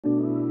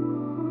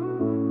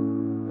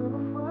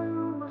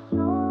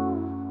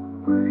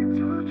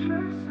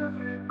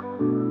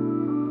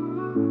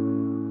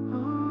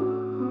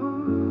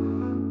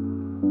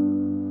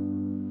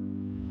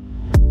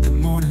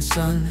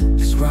sun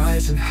is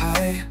rising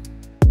high.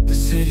 The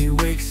city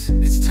wakes,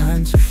 it's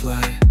time to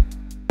fly.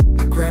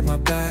 I grab my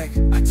bag,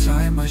 I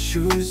tie my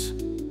shoes.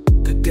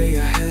 The day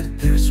ahead,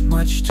 there's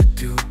much to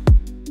do.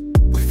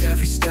 With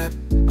every step,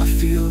 I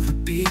feel the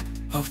beat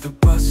of the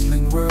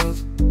bustling world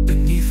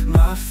beneath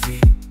my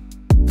feet.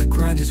 The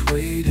grind is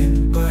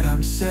waiting, but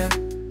I'm set.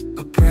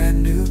 A brand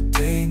new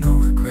day, no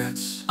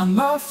regrets. I'm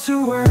off to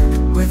work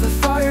with a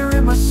fire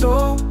in my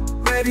soul,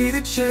 ready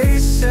to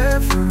chase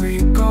every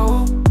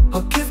goal.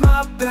 I'll give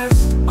my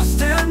best, I'll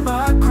stand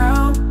my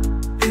ground.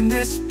 In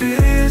this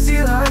busy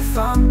life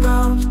I'm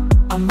bound.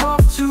 I'm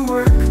off to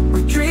work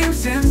with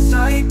dreams in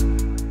sight,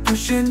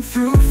 pushing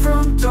through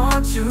from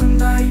dawn to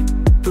night.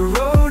 The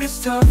road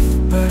is tough,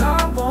 but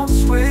I won't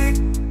sway.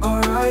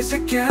 I'll rise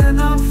again,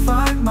 I'll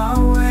find my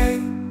way.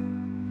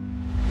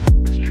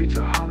 The streets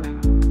are humming,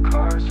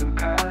 cars are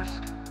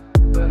past,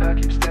 but I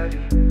keep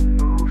steady,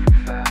 moving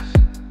fast.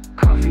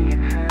 Coffee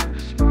in hand, a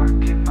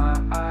spark in my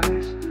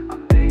eyes.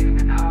 I'm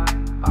aiming high,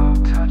 I'll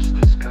touch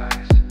the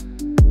skies.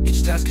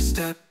 Each task a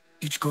step,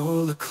 each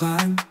goal a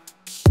climb,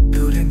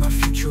 building my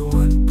future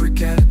one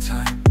brick at a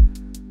time.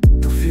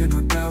 No fear,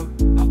 no doubt,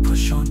 I'll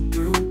push on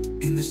through.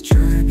 In this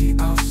journey,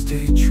 I'll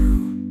stay true.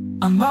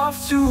 I'm off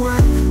to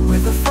work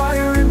with a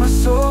fire in my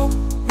soul,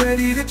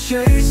 ready to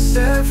chase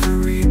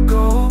every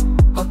goal.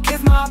 I'll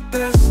give my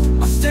best,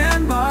 I'll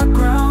stand my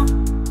ground.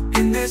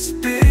 In this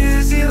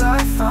busy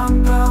life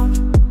I'm bound.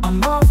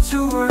 I'm off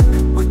to work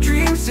with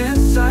dreams in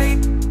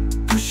sight,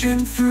 pushing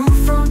through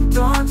from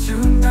dawn to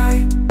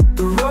night.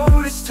 The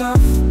road is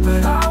tough,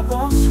 but I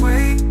won't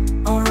sway.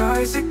 I'll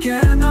rise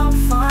again, I'll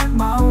find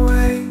my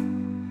way.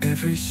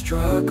 Every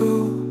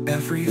struggle,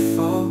 every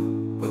fall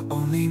will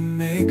only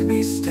make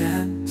me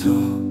stand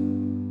tall.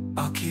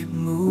 I'll keep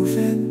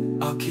moving,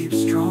 I'll keep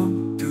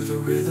strong. Through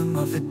the rhythm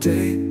of the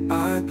day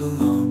I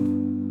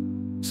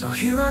belong. So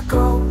here I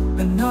go,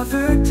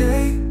 another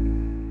day.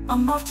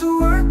 I'm off to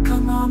work,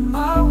 I'm on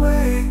my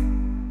way.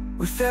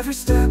 With every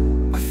step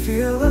I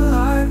feel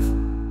alive.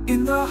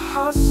 In the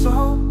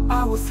hustle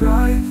I will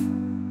thrive.